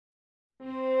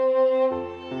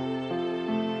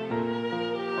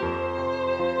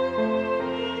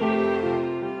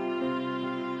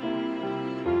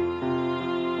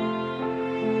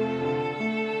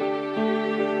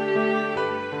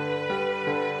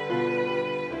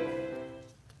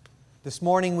This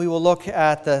morning we will look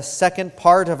at the second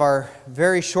part of our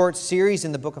very short series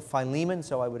in the book of Philemon,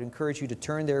 so I would encourage you to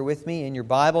turn there with me in your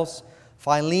Bibles.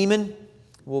 Philemon,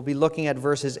 we'll be looking at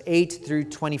verses 8 through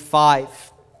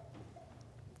 25.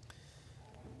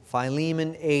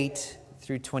 Philemon 8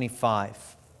 through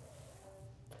 25.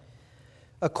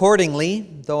 Accordingly,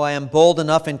 though I am bold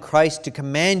enough in Christ to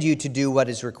command you to do what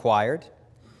is required,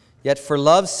 yet for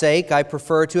love's sake I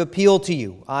prefer to appeal to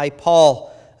you, I, Paul,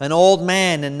 an old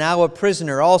man and now a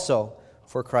prisoner also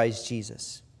for Christ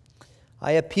Jesus.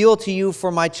 I appeal to you for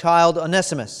my child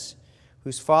Onesimus,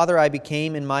 whose father I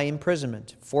became in my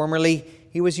imprisonment. Formerly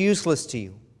he was useless to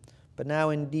you, but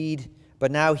now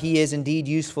he is indeed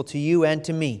useful to you and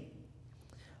to me.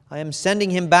 I am sending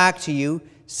him back to you,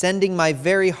 sending my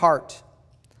very heart.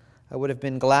 I would have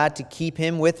been glad to keep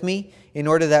him with me in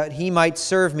order that he might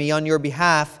serve me on your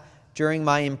behalf during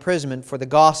my imprisonment for the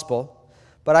gospel.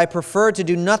 But I prefer to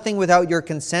do nothing without your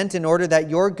consent in order that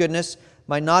your goodness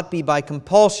might not be by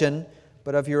compulsion,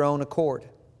 but of your own accord.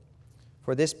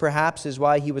 For this perhaps is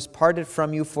why he was parted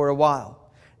from you for a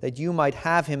while, that you might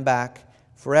have him back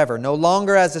forever, no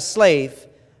longer as a slave,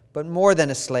 but more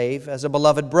than a slave, as a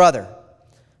beloved brother,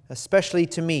 especially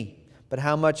to me, but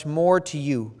how much more to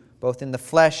you, both in the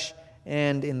flesh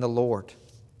and in the Lord.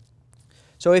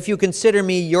 So if you consider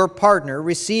me your partner,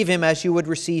 receive him as you would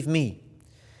receive me.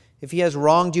 If he has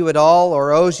wronged you at all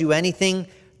or owes you anything,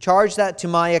 charge that to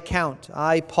my account.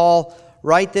 I, Paul,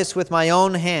 write this with my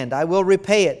own hand. I will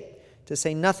repay it, to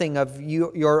say nothing of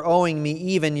your owing me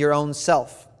even your own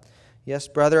self. Yes,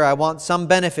 brother, I want some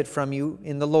benefit from you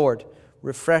in the Lord.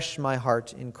 Refresh my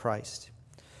heart in Christ.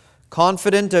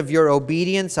 Confident of your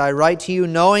obedience, I write to you,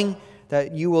 knowing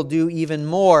that you will do even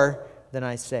more than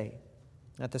I say.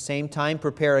 At the same time,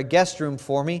 prepare a guest room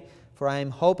for me, for I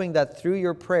am hoping that through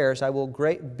your prayers I will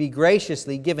be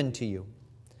graciously given to you.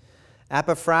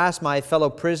 Epaphras, my fellow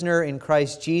prisoner in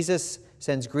Christ Jesus,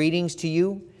 sends greetings to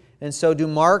you, and so do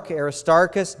Mark,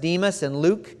 Aristarchus, Demas, and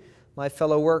Luke, my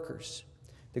fellow workers.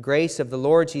 The grace of the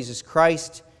Lord Jesus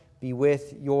Christ be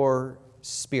with your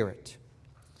spirit.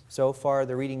 So far,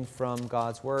 the reading from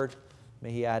God's Word.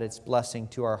 May He add its blessing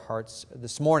to our hearts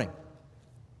this morning.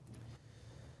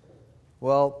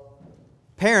 Well,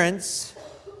 parents,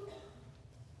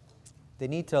 they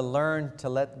need to learn to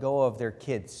let go of their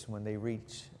kids when they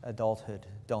reach adulthood,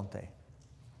 don't they?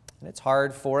 And it's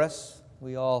hard for us.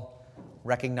 We all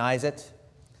recognize it.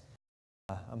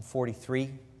 I'm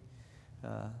 43.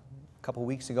 A couple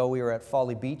weeks ago, we were at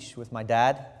Folly Beach with my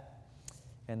dad,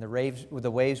 and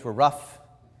the waves were rough.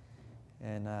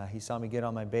 And he saw me get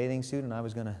on my bathing suit, and I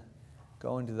was going to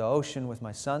go into the ocean with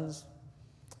my sons.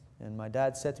 And my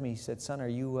dad said to me, he said, "Son, are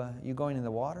you going in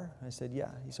the water?" I said, "Yeah."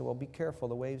 He said, "Well, be careful.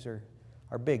 The waves are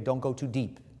big. Don't go too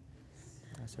deep."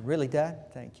 I said, "Really,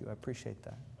 Dad? Thank you. I appreciate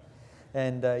that."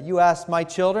 And you ask my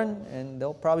children, and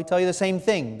they'll probably tell you the same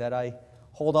thing, that I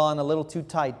hold on a little too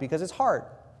tight because it's hard.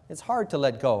 It's hard to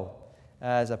let go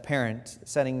as a parent,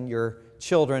 setting your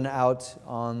children out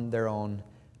on their own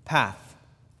path.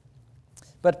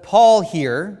 But Paul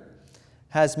here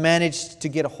has managed to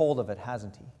get a hold of it,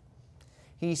 hasn't he?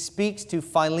 He speaks to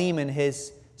Philemon,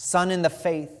 his son in the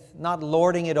faith, not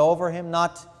lording it over him,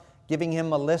 not giving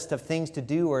him a list of things to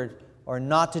do or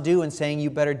not to do and saying you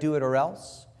better do it or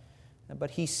else.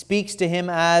 But he speaks to him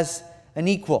as an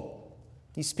equal.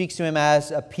 He speaks to him as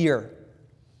a peer.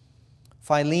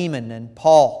 Philemon and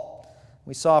Paul,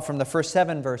 we saw from the first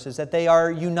 7 verses that they are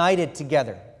united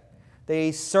together.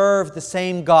 They serve the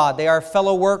same God. They are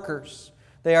fellow workers.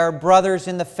 They are brothers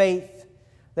in the faith.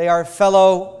 They are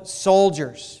fellow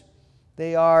soldiers.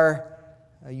 They are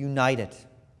united.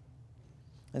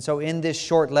 And so in this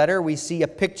short letter, we see a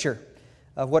picture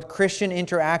of what Christian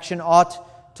interaction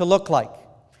ought to look like.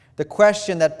 The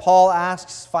question that Paul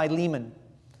asks Philemon,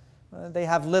 they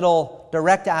have little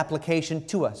direct application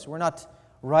to us. We're not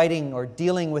writing or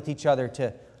dealing with each other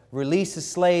to release a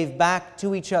slave back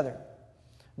to each other.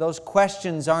 Those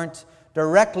questions aren't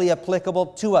directly applicable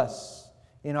to us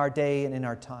in our day and in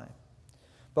our time.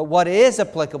 But what is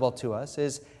applicable to us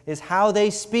is how they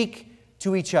speak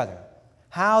to each other,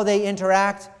 how they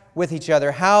interact with each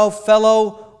other, how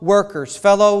fellow workers,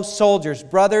 fellow soldiers,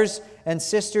 brothers and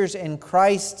sisters in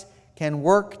Christ can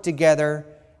work together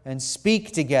and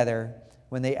speak together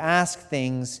when they ask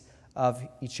things of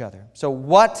each other. So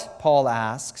what Paul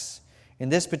asks in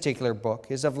this particular book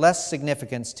is of less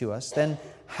significance to us than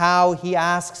how he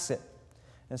asks it.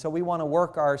 And so we want to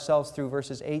work ourselves through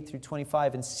verses 8 through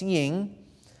 25 and seeing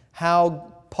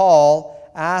how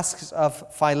Paul asks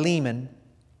of Philemon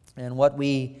and what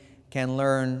we can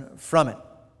learn from it.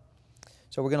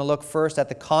 So we're going to look first at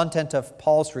the content of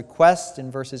Paul's request in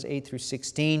verses 8 through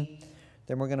 16.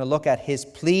 Then we're going to look at his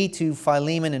plea to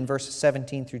Philemon in verses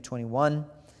 17 through 21.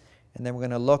 And then we're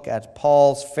going to look at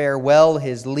Paul's farewell,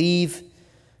 his leave,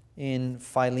 in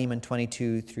Philemon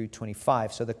 22 through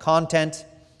 25. So the content,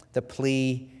 the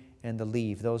plea, and the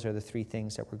leave. Those are the three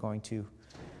things that we're going to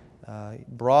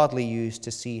broadly use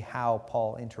to see how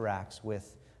Paul interacts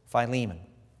with Philemon.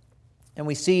 And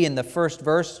we see in the first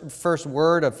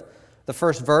word of the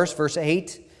first verse, verse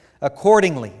 8,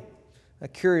 accordingly. A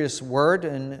curious word,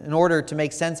 and in order to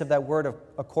make sense of that word of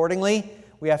accordingly,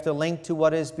 we have to link to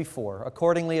what is before.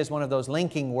 Accordingly is one of those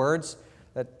linking words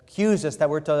that cues us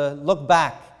that we're to look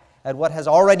back at what has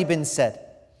already been said.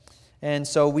 And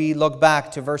so we look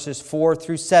back to verses 4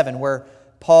 through 7, where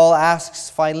Paul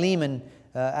asks Philemon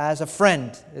as a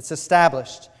friend. It's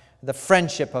established, the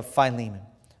friendship of Philemon,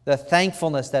 the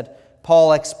thankfulness that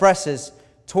Paul expresses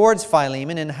towards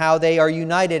Philemon and how they are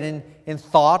united in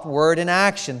thought, word, and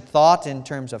action. Thought in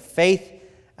terms of faith,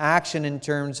 action in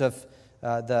terms of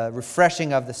the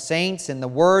refreshing of the saints, and the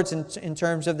words in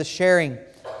terms of the sharing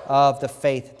of the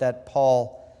faith that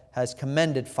Paul has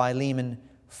commended Philemon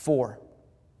for.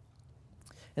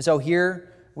 And so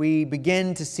here we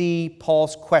begin to see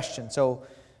Paul's question. So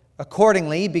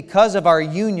accordingly, because of our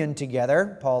union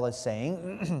together, Paul is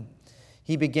saying,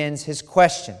 he begins his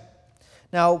question.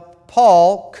 Now,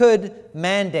 Paul could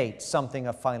mandate something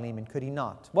of Philemon, could he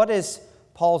not? What is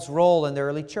Paul's role in the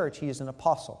early church? He is an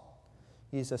apostle.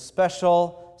 He is a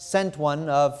special sent one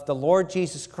of the Lord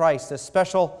Jesus Christ, a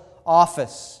special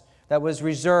office that was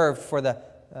reserved for the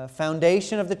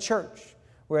foundation of the church,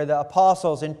 where the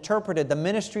apostles interpreted the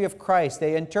ministry of Christ.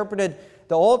 They interpreted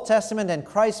the Old Testament and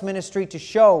Christ's ministry to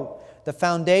show the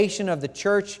foundation of the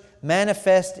church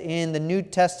manifest in the New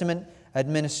Testament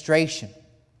administration.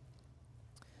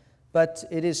 But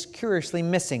it is curiously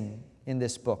missing in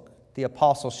this book, the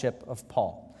apostleship of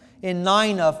Paul. In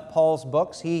 9 of Paul's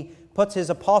books, he puts his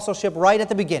apostleship right at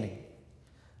the beginning.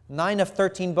 9 of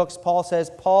 13 books, Paul says,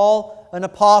 Paul, an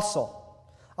apostle.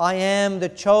 I am the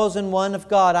chosen one of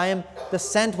God. I am the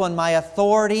sent one. My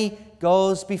authority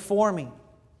goes before me.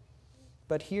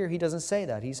 But here he doesn't say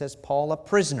that. He says, Paul, a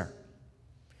prisoner.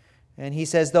 And he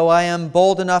says, though I am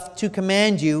bold enough to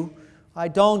command you, I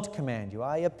don't command you.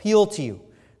 I appeal to you.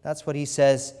 That's what he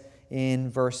says in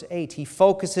verse 8. He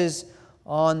focuses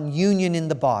on union in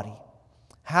the body.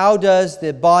 How does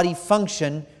the body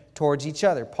function towards each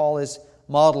other? Paul is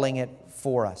modeling it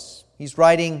for us. He's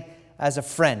writing as a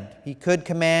friend. He could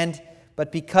command,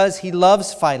 but because he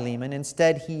loves Philemon,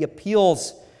 instead he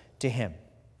appeals to him.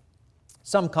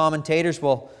 Some commentators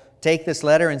will take this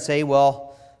letter and say,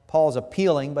 well, Paul's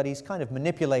appealing, but he's kind of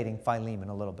manipulating Philemon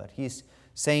a little bit. He's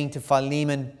saying to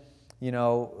Philemon,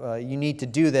 you need to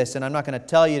do this, and I'm not going to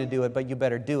tell you to do it, but you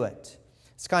better do it.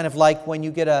 It's kind of like when you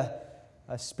get a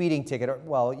speeding ticket.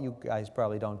 Well, you guys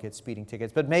probably don't get speeding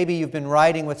tickets, but maybe you've been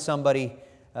riding with somebody,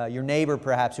 your neighbor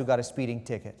perhaps, who got a speeding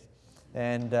ticket.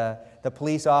 And the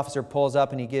police officer pulls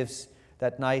up and he gives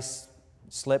that nice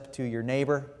slip to your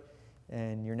neighbor.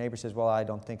 And your neighbor says, well, I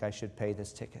don't think I should pay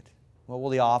this ticket. What will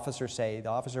the officer say? The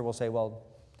officer will say, well,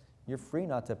 you're free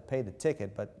not to pay the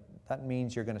ticket, but that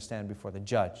means you're going to stand before the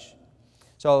judge.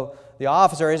 So the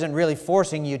officer isn't really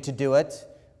forcing you to do it,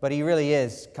 but he really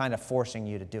is kind of forcing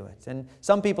you to do it. And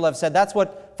some people have said that's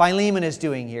what Philemon is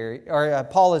doing here, or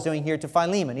Paul is doing here to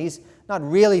Philemon. He's not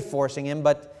really forcing him,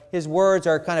 but his words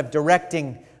are kind of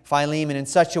directing Philemon in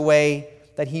such a way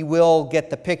that he will get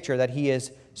the picture that he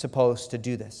is supposed to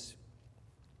do this.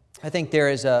 I think there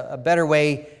is a better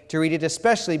way to read it,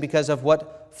 especially because of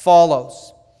what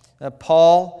follows.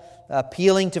 Paul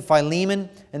appealing to Philemon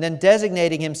and then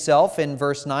designating himself in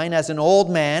verse 9 as an old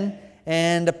man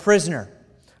and a prisoner.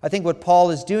 I think what Paul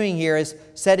is doing here is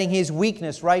setting his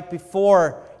weakness right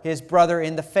before his brother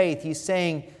in the faith. He's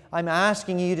saying, I'm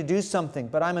asking you to do something,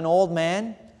 but I'm an old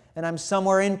man and I'm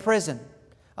somewhere in prison.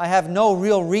 I have no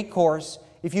real recourse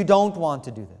if you don't want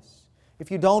to do this.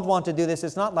 If you don't want to do this,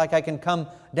 it's not like I can come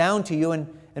down to you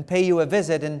and pay you a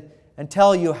visit and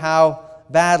tell you how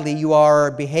badly you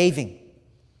are behaving.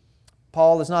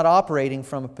 Paul is not operating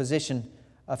from a position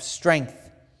of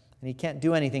strength, and he can't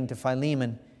do anything to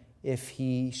Philemon if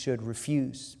he should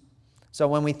refuse. So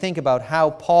when we think about how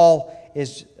Paul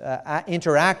is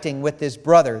interacting with this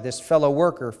brother, this fellow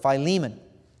worker, Philemon,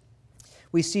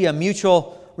 we see a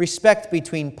mutual respect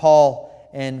between Paul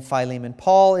and Philemon.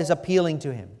 Paul is appealing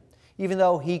to him. Even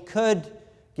though he could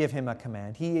give him a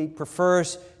command, he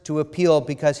prefers to appeal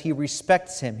because he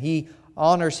respects him. He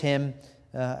honors him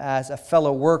as a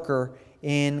fellow worker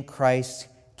in Christ's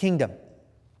kingdom.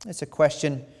 It's a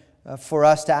question for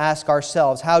us to ask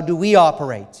ourselves. How do we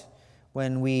operate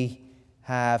when we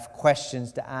have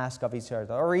questions to ask of each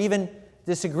other? Or even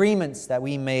disagreements that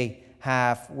we may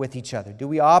have with each other? Do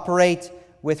we operate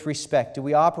with respect? Do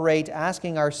we operate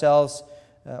asking ourselves,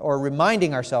 or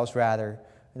reminding ourselves rather,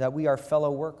 that we are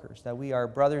fellow workers, that we are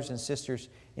brothers and sisters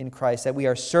in Christ, that we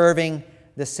are serving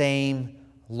the same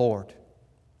Lord?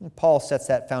 And Paul sets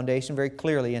that foundation very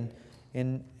clearly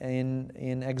in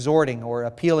exhorting or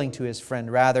appealing to his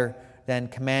friend rather than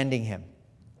commanding him.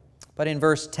 But in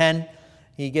verse 10,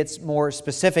 he gets more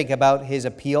specific about his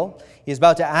appeal. He's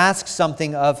about to ask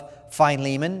something of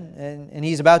Philemon, and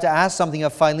he's about to ask something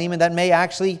of Philemon that may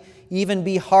actually even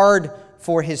be hard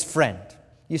for his friend.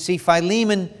 You see,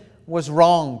 Philemon was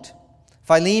wronged.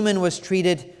 Philemon was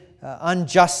treated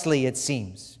unjustly, it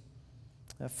seems.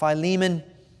 Philemon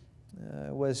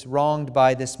was wronged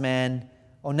by this man,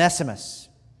 Onesimus.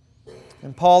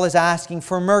 And Paul is asking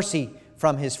for mercy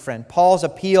from his friend. Paul's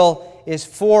appeal is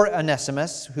for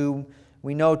Onesimus, who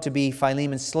we know to be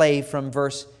Philemon's slave from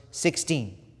verse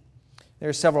 16. There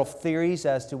are several theories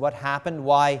as to what happened,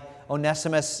 why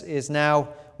Onesimus is now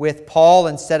with Paul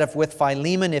instead of with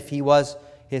Philemon if he was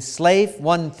his slave.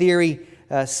 One theory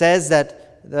says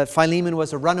that Philemon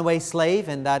was a runaway slave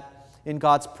and that in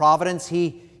God's providence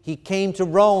he came to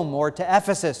Rome or to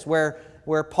Ephesus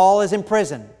where Paul is in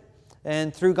prison.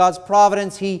 And through God's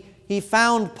providence he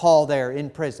found Paul there in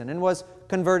prison and was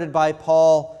converted by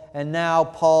Paul, and now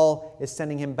Paul is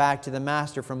sending him back to the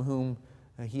master from whom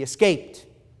he escaped.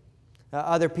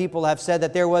 Other people have said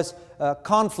that there was a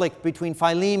conflict between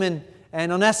Philemon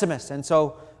and Onesimus, and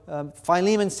so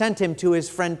Philemon sent him to his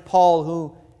friend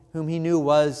Paul, whom he knew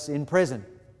was in prison.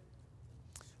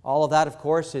 All of that, of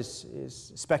course,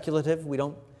 is speculative. We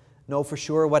don't know for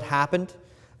sure what happened,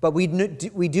 but we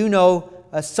do know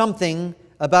something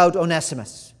about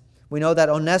Onesimus. We know that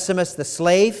Onesimus, the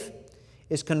slave,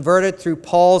 is converted through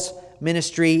Paul's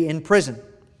ministry in prison. It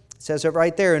says it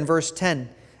right there in verse 10.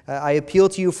 I appeal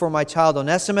to you for my child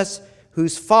Onesimus,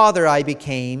 whose father I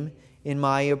became in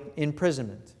my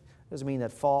imprisonment. It doesn't mean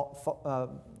that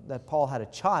Paul had a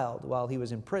child while he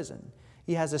was in prison.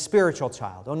 He has a spiritual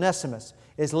child. Onesimus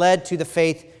is led to the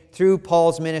faith through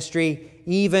Paul's ministry,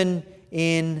 even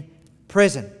in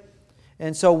prison.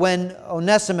 And so when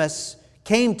Onesimus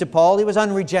came to Paul, he was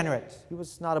unregenerate. He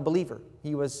was not a believer.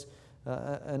 He was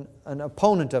an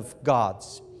opponent of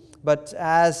God's. But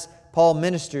as Paul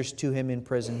ministers to him in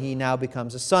prison, he now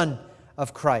becomes a son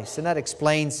of Christ. And that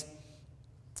explains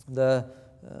the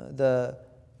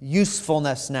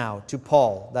usefulness now to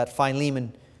Paul that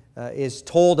Philemon is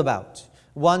told about.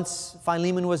 Once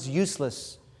Philemon was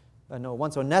useless.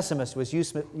 Once Onesimus was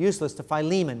useless to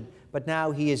Philemon, but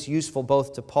now he is useful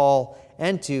both to Paul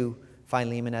and to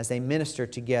Philemon as they minister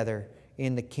together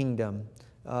in the kingdom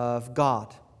of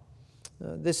God.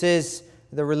 This is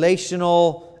the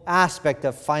relational aspect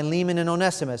of Philemon and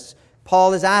Onesimus.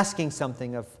 Paul is asking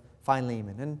something of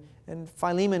Philemon, and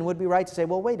Philemon would be right to say,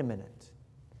 well, wait a minute.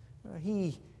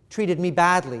 He treated me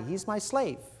badly. He's my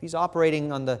slave. He's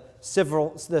operating on the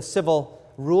civil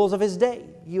rules of his day.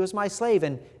 He was my slave,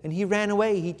 and he ran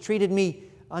away. He treated me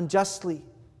unjustly.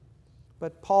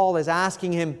 But Paul is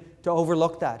asking him to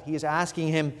overlook that. He is asking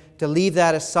him to leave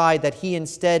that aside, that he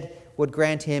instead would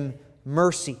grant him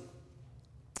mercy.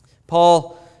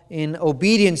 Paul, in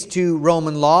obedience to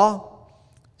Roman law,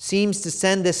 seems to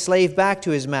send this slave back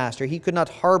to his master. He could not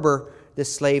harbor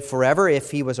this slave forever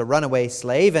if he was a runaway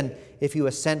slave, and if he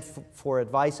was sent for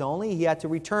advice only, he had to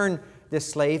return this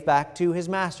slave back to his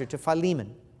master, to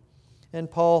Philemon.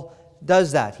 And Paul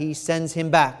does that. He sends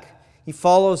him back. He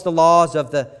follows the laws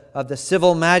of the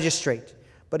civil magistrate,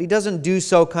 but he doesn't do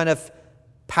so kind of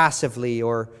passively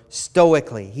or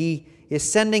stoically. He is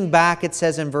sending back, it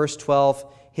says in verse 12,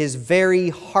 his very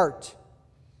heart.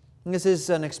 And this is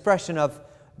an expression of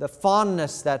the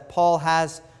fondness that Paul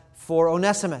has for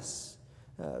Onesimus.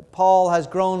 Paul has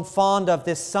grown fond of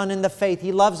this son in the faith.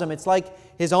 He loves him. It's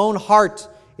like his own heart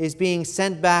is being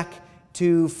sent back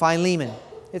to Philemon.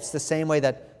 It's the same way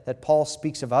that Paul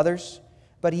speaks of others,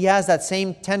 but he has that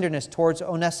same tenderness towards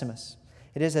Onesimus.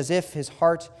 It is as if his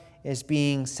heart is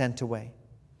being sent away.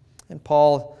 And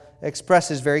Paul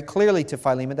expresses very clearly to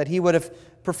Philemon that he would have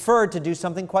preferred to do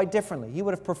something quite differently. He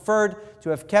would have preferred to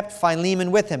have kept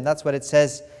Philemon with him. That's what it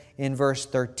says in verse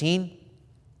 13.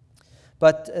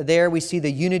 But there we see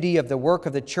the unity of the work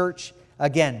of the church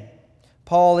again.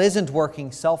 Paul isn't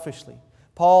working selfishly.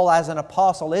 Paul, as an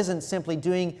apostle, isn't simply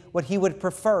doing what he would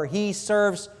prefer. He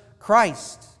serves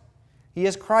Christ. He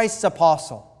is Christ's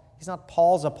apostle. He's not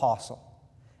Paul's apostle.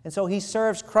 And so he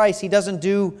serves Christ. He doesn't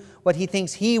do what he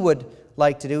thinks he would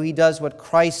like to do. He does what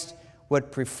Christ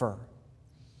would prefer.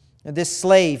 And this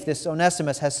slave, this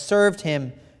Onesimus, has served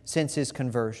him since his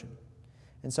conversion.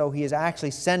 And so he is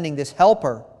actually sending this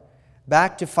helper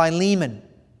back to Philemon.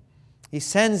 He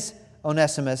sends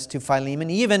Onesimus to Philemon,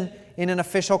 even in an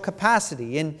official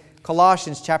capacity. In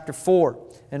Colossians chapter 4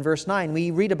 and verse 9,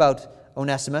 we read about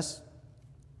Onesimus.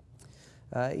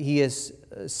 He is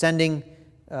sending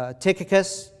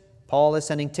Tychicus. Paul is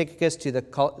sending Tychicus to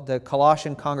the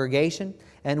Colossian congregation.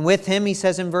 And with him, he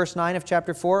says in verse 9 of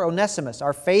chapter 4, Onesimus,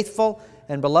 our faithful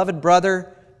and beloved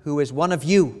brother, who is one of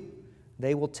you.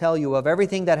 They will tell you of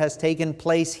everything that has taken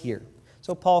place here.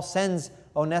 So Paul sends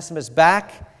Onesimus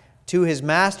back to his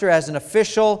master as an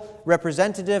official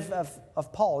representative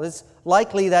of Paul. It's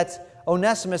likely that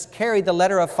Onesimus carried the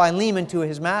letter of Philemon to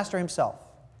his master himself.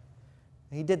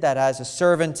 He did that as a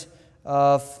servant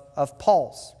of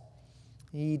Paul's.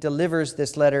 He delivers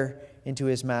this letter into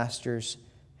his master's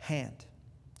hand.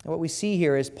 And what we see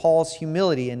here is Paul's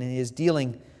humility in his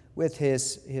dealing with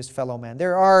his fellow man.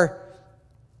 There are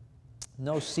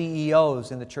no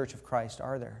CEOs in the Church of Christ,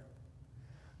 are there?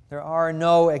 There are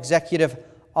no executive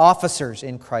officers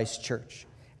in Christ's church.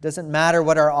 It doesn't matter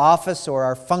what our office or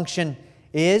our function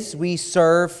is. We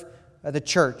serve the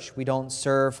church. We don't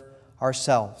serve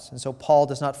ourselves. And so Paul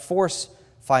does not force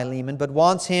Philemon, but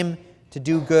wants him to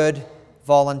do good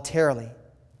voluntarily.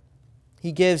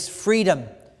 He gives freedom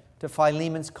to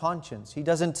Philemon's conscience. He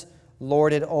doesn't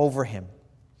lord it over him.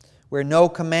 Where no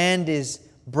command is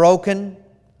broken,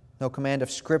 no command of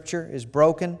Scripture is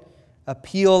broken,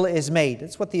 appeal is made.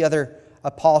 That's what the other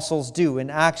apostles do. In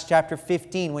Acts chapter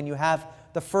 15, when you have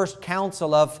the first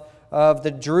council of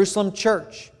the Jerusalem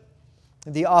church,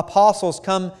 the apostles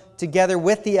come together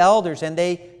with the elders and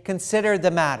they consider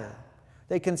the matter.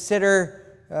 They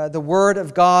consider the Word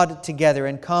of God together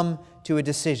and come to a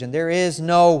decision. There is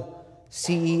no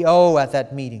CEO at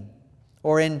that meeting.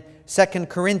 Or in 2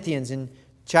 Corinthians, in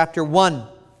chapter 1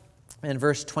 and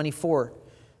verse 24,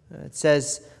 it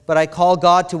says, "But I call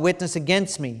God to witness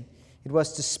against me. It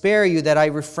was to spare you that I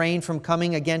refrained from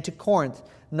coming again to Corinth.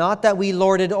 Not that we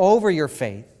lorded over your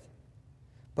faith,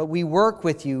 but we work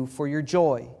with you for your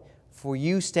joy, for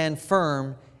you stand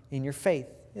firm in your faith."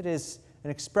 It is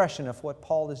an expression of what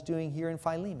Paul is doing here in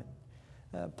Philemon.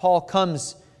 Paul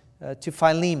comes to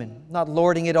Philemon, not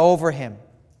lording it over him,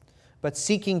 but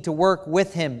seeking to work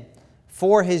with him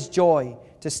for his joy,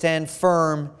 to stand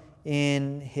firm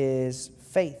in his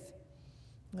faith.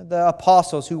 The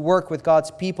apostles who work with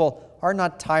God's people are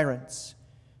not tyrants.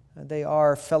 They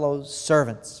are fellow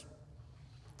servants.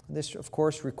 This, of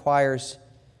course, requires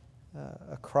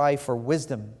a cry for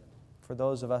wisdom for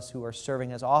those of us who are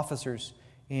serving as officers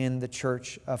in the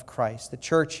Church of Christ. The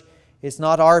church is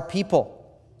not our people.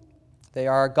 They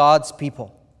are God's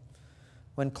people.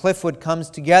 When Cliffwood comes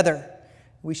together,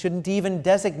 we shouldn't even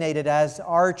designate it as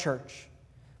our church,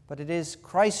 but it is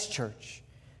Christ's church,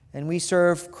 and we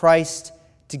serve Christ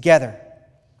together.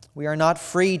 We are not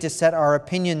free to set our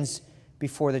opinions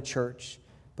before the church,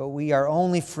 but we are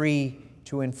only free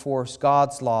to enforce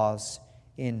God's laws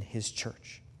in His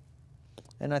church.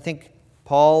 And I think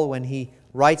Paul, when he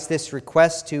writes this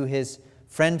request to his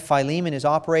friend Philemon, is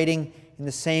operating in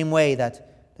the same way, that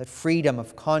freedom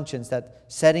of conscience, that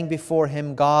setting before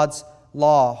him God's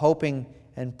law, hoping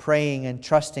and praying and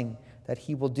trusting that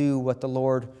he will do what the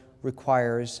Lord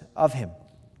requires of him.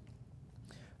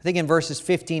 I think in verses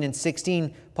 15 and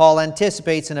 16, Paul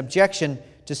anticipates an objection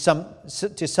to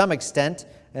some extent.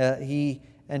 He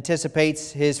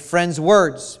anticipates his friend's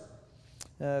words.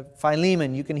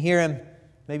 Philemon, you can hear him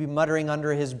maybe muttering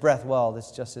under his breath, "Well,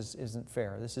 this just isn't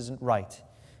fair. This isn't right.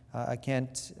 I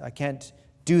can't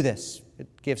do this."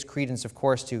 It gives credence, of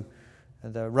course, to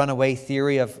the runaway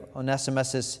theory of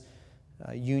Onesimus'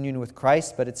 union with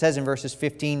Christ. But it says in verses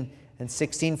 15 and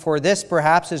 16, "For this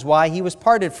perhaps is why he was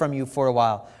parted from you for a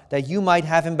while, that you might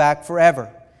have him back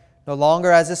forever, no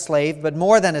longer as a slave, but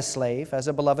more than a slave, as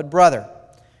a beloved brother,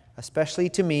 especially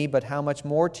to me, but how much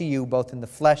more to you, both in the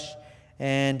flesh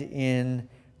and in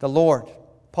the Lord."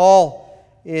 Paul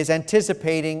is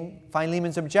anticipating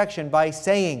Philemon's objection by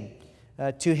saying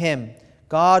to him,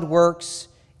 God works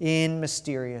in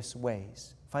mysterious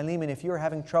ways. Philemon, if you're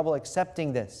having trouble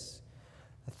accepting this,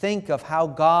 think of how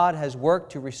God has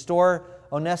worked to restore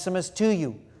Onesimus to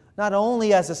you, not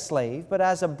only as a slave, but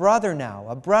as a brother now,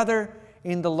 a brother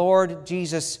in the Lord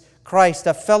Jesus Christ,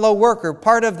 a fellow worker,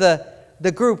 part of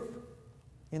the group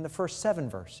in the first 7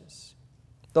 verses,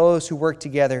 those who work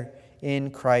together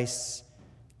in Christ's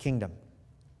kingdom.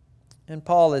 And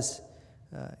Paul is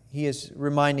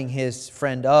reminding his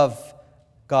friend of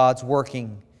God's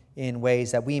working in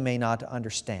ways that we may not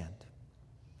understand.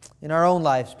 In our own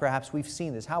lives, perhaps we've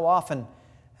seen this. How often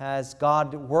has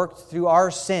God worked through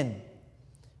our sin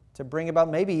to bring about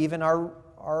maybe even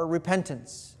our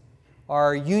repentance,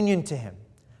 our union to Him?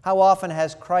 How often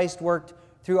has Christ worked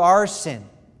through our sin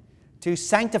to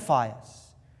sanctify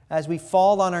us as we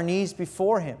fall on our knees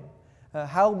before Him?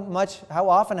 How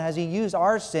often has He used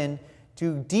our sin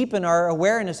to deepen our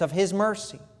awareness of His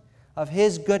mercy, of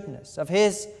His goodness, of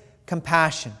His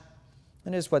compassion?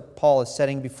 And this is what Paul is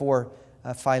setting before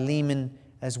Philemon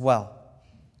as well.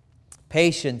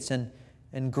 Patience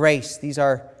and grace, these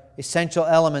are essential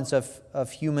elements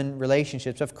of human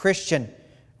relationships, of Christian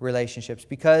relationships,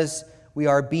 because we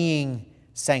are being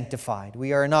sanctified.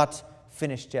 We are not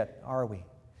finished yet, are we?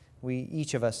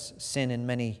 Each of us sin in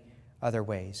many other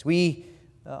ways. We,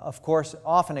 of course,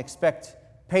 often expect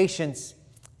patience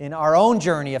in our own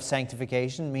journey of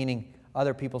sanctification, meaning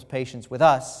other people's patience with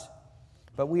us,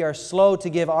 but we are slow to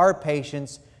give our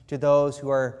patience to those who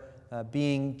are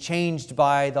being changed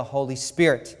by the Holy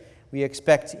Spirit. We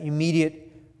expect immediate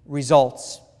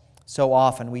results so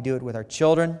often. We do it with our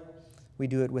children, we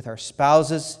do it with our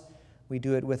spouses, we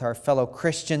do it with our fellow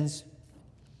Christians,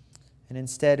 and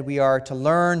instead we are to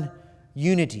learn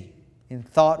unity in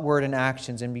thought, word, and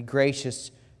actions, and be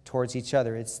gracious towards each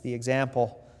other. It's the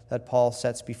example that Paul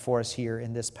sets before us here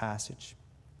in this passage.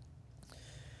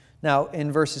 Now,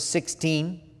 in verses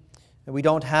 16, we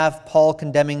don't have Paul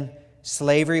condemning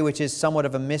slavery, which is somewhat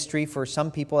of a mystery for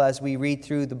some people as we read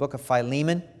through the book of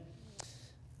Philemon.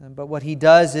 But what he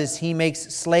does is he makes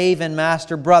slave and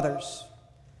master brothers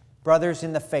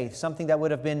in the faith, something that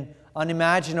would have been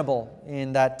unimaginable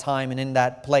in that time and in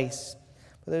that place.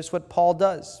 But that's what Paul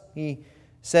does. He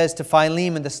says to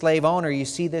Philemon, the slave owner, you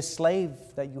see this slave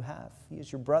that you have. He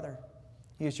is your brother.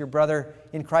 He is your brother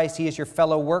in Christ. He is your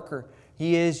fellow worker.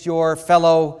 He is your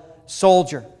fellow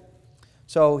soldier.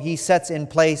 So he sets in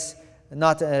place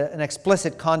not an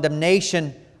explicit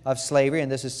condemnation of slavery,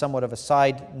 and this is somewhat of a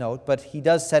side note, but he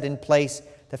does set in place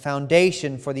the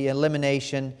foundation for the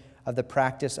elimination of the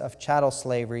practice of chattel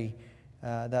slavery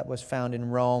that was found in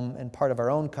Rome and part of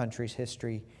our own country's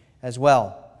history as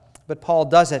well. But Paul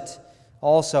does it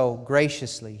also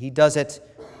graciously. He does it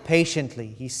patiently.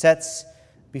 He sets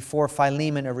before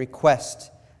Philemon a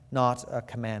request, not a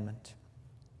commandment.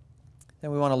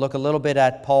 Then we want to look a little bit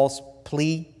at Paul's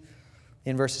plea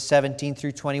in verses 17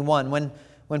 through 21.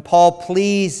 When Paul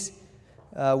pleads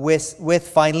with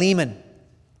Philemon,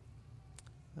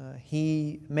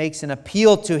 he makes an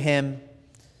appeal to him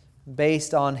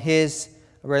based on his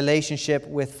relationship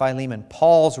with Philemon.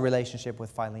 Paul's relationship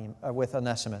with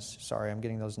Onesimus. Sorry, I'm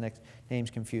getting those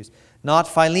names confused. Not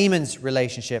Philemon's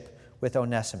relationship with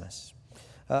Onesimus.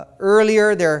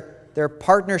 Earlier, their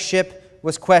partnership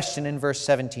was questioned in verse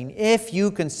 17. If you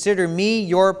consider me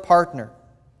your partner,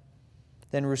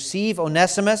 then receive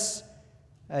Onesimus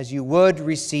as you would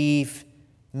receive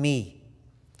me.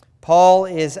 Paul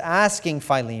is asking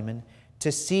Philemon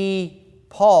to see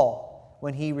Paul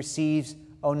when he receives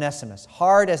Onesimus.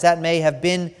 Hard as that may have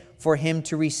been for him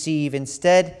to receive,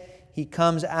 instead he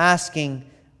comes asking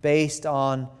based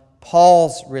on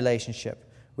Paul's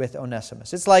relationship with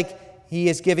Onesimus. It's like he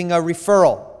is giving a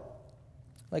referral,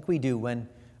 like we do when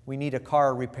we need a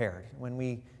car repaired. When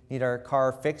we need our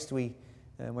car fixed,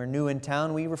 we're new in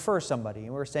town, we refer somebody.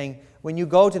 And we're saying, when you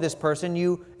go to this person,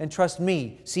 you entrust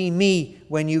me. See me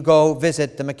when you go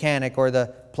visit the mechanic or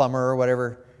the plumber or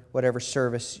whatever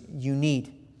service you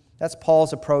need. That's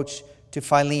Paul's approach to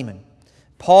Philemon.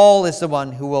 Paul is the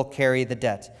one who will carry the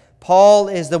debt. Paul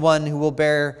is the one who will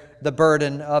bear the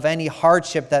burden of any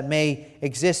hardship that may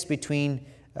exist between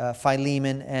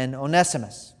Philemon and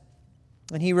Onesimus.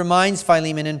 And he reminds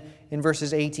Philemon in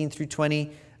verses 18 through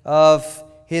 20 of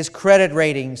his credit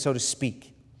rating, so to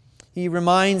speak. He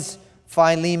reminds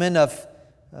Philemon of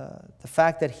the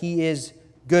fact that he is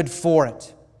good for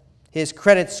it. His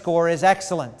credit score is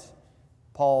excellent.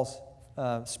 Paul's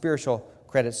spiritual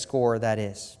credit score, that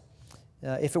is.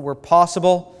 If it were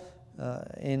possible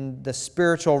in the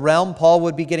spiritual realm, Paul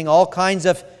would be getting all kinds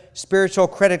of spiritual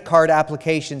credit card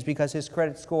applications because his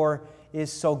credit score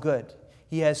is so good.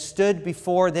 He has stood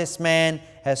before this man,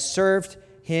 has served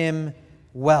him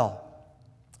well.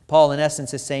 Paul, in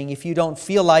essence, is saying, if you don't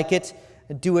feel like it,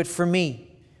 do it for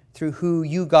me, through who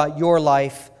you got your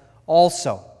life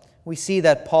also. We see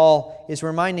that Paul is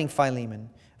reminding Philemon,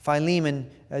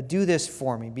 do this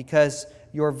for me, because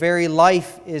your very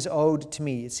life is owed to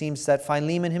me. It seems that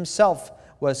Philemon himself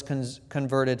was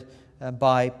converted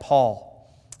by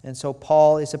Paul. And so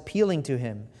Paul is appealing to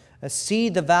him. See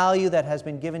the value that has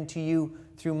been given to you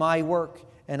through my work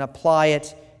and apply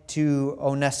it to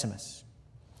Onesimus.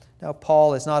 Now,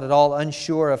 Paul is not at all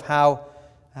unsure of how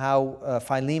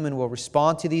Philemon will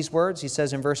respond to these words. He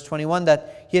says in verse 21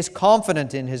 that he is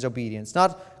confident in his obedience.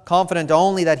 Not confident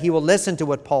only that he will listen to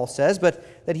what Paul says,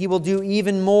 but that he will do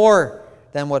even more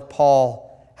than what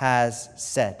Paul has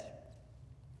said.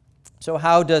 So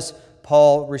how does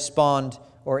Paul respond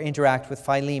or interact with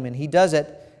Philemon? He does it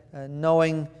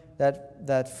knowing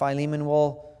that Philemon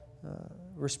will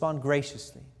respond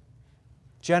graciously,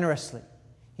 generously.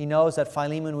 He knows that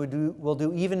Philemon will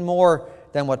do even more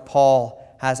than what Paul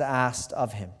has asked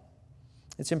of him.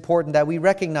 It's important that we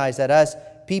recognize that as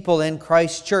people in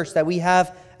Christ's church, that we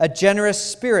have a generous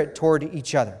spirit toward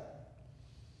each other.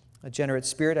 A generous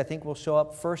spirit, I think, will show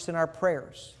up first in our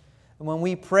prayers. And when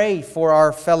we pray for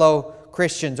our fellow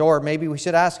Christians, or maybe we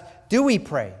should ask, do we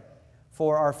pray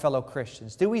for our fellow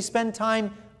Christians? Do we spend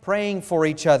time praying for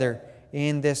each other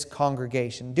in this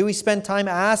congregation? Do we spend time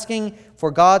asking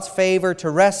for God's favor to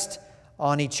rest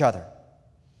on each other?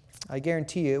 I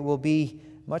guarantee you it will be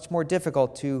much more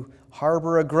difficult to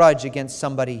harbor a grudge against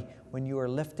somebody when you are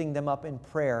lifting them up in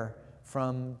prayer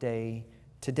from day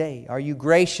to day. Are you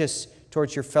gracious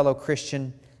towards your fellow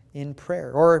Christian in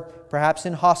prayer? Or perhaps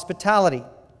in hospitality?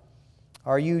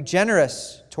 Are you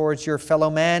generous towards your fellow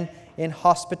man in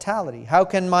hospitality? How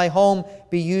can my home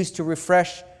be used to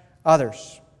refresh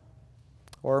others?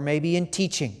 Or maybe in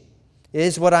teaching.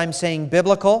 Is what I'm saying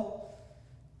biblical?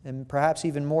 And perhaps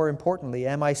even more importantly,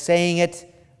 am I saying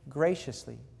it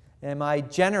graciously? Am I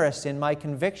generous in my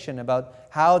conviction about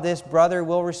how this brother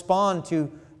will respond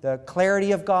to the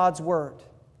clarity of God's Word?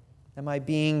 Am I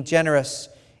being generous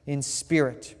in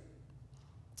spirit?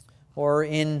 Or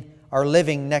in our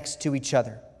living next to each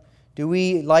other? Do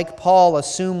we, like Paul,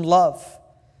 assume love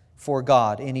for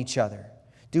God in each other?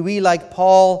 Do we, like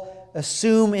Paul,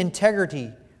 assume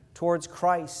integrity towards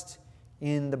Christ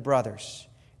in the brothers?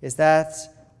 Is that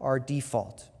our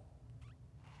default?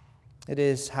 It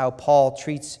is how Paul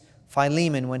treats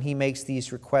Philemon when he makes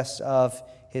these requests of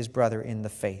his brother in the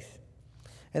faith.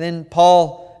 And then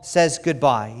Paul says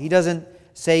goodbye. He doesn't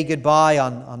say goodbye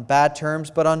on bad terms,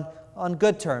 but on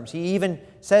good terms. He even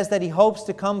says that he hopes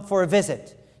to come for a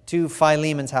visit to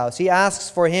Philemon's house. He asks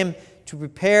for him to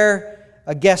prepare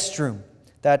a guest room,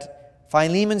 that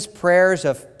Philemon's prayers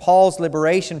of Paul's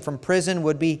liberation from prison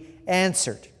would be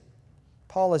answered.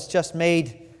 Paul has just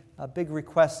made a big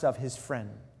request of his friend,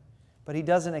 but he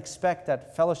doesn't expect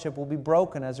that fellowship will be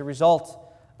broken as a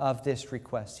result of this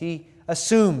request. He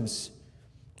assumes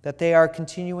that they are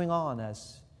continuing on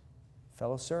as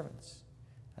fellow servants,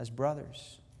 as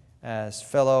brothers, as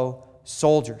fellow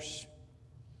soldiers.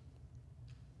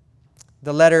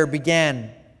 The letter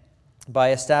began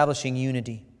by establishing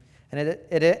unity. And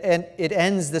it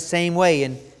ends the same way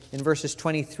in verses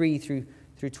 23 through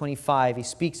 25. He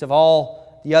speaks of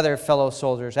all the other fellow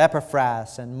soldiers,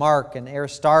 Epaphras and Mark and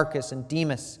Aristarchus and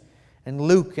Demas and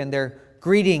Luke, and their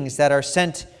greetings that are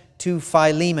sent to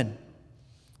Philemon.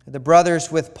 The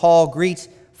brothers with Paul greet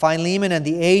Philemon, and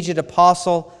the aged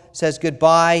apostle says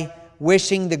goodbye,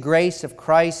 wishing the grace of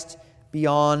Christ be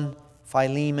on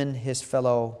Philemon, his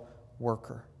fellow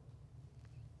worker.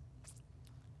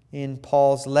 In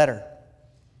Paul's letter,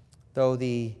 though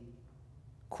the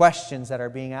questions that are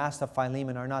being asked of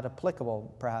Philemon are not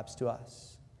applicable perhaps to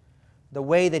us, the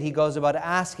way that he goes about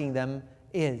asking them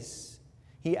is.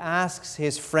 He asks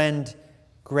his friend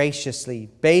graciously,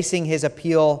 basing his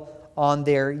appeal on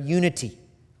their unity.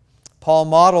 Paul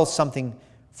models something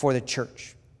for the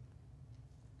church.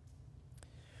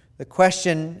 The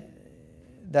question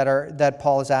that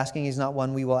Paul is asking is not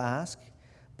one we will ask,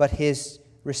 but his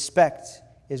respect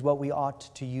is what we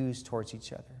ought to use towards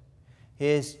each other.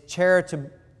 His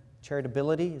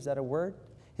charitability, is that a word?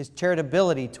 His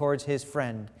charitability towards his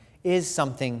friend is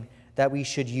something that we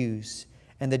should use.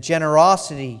 And the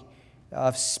generosity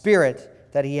of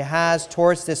spirit that he has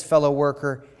towards this fellow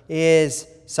worker is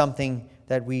something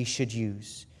that we should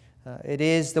use. It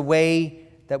is the way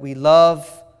that we love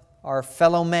our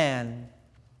fellow man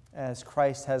as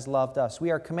Christ has loved us.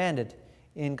 We are commanded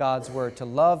in God's Word to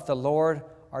love the Lord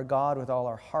our God with all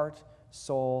our heart,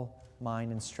 soul,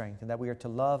 mind, and strength, and that we are to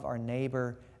love our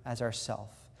neighbor as ourself.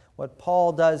 What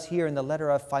Paul does here in the letter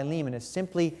of Philemon is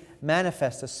simply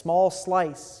manifest a small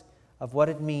slice of what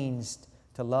it means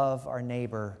to love our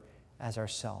neighbor as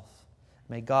ourself.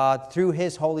 May God, through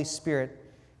His Holy Spirit,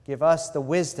 give us the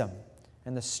wisdom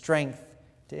and the strength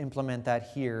to implement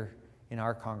that here in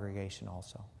our congregation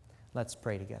also. Let's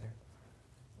pray together.